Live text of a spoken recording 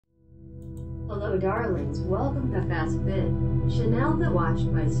Hello darlings, welcome to Fast Fit. Chanel the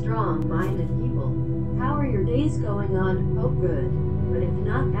watched by strong-minded people. How are your days going on? Hope good. But if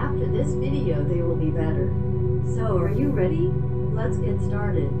not, after this video they will be better. So are you ready? Let's get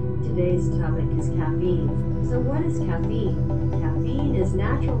started. Today's topic is caffeine. So what is caffeine? Caffeine is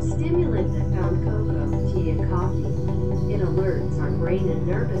natural stimulant that found cocoa, tea and coffee. It alerts our brain and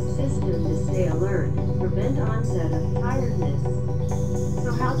nervous system to stay alert and prevent onset of tiredness.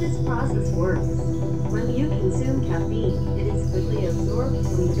 So how this process works? When you consume caffeine, it is quickly absorbed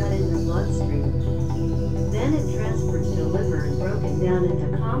from the gut into the bloodstream. Then it transfers to the liver and broken down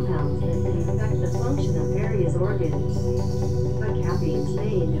into compounds that can affect the function of various organs. But caffeine's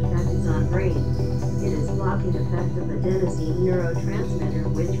main effect is on brain. It is blocking effect of adenosine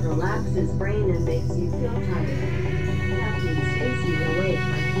neurotransmitter, which relaxes brain and makes you feel tired. Caffeine stays you awake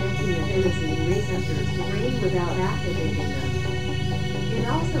by connecting adenosine receptors to brain without activating them. It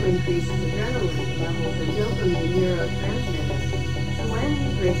also increases adrenaline levels and dopamine neurotransmitters. So when you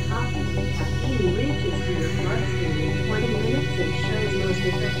drink coffee, caffeine reaches to your bloodstream in 20 minutes and shows most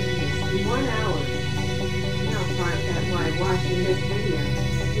effectiveness in 1 hour. Now part that why watching this video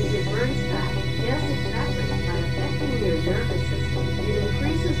is it burns fat. Yes, exactly. By affecting your nervous system, it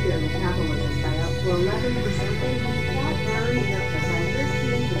increases your metabolism by up to 11% and fat burning up to by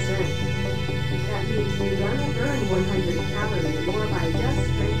 13%. That means you're gonna burn 100 calories more by just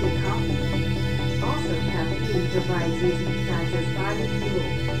drinking coffee. Also, caffeine provides using fat as body fuel.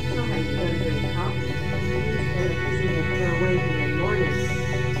 So how you gonna drink coffee? Instead of using it for waking in mornings,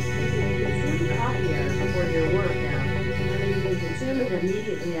 you can consume coffee hour before your workout, or you can consume it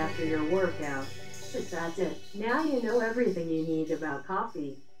immediately after your workout. But that's it. Now you know everything you need about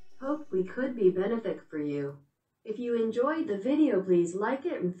coffee. Hope we could be benefic for you. If you enjoyed the video, please like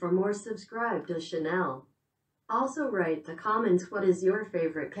it, and for more subscribe to Chanel. Also write the comments what is your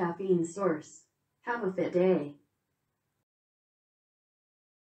favorite caffeine source. Have a fit day.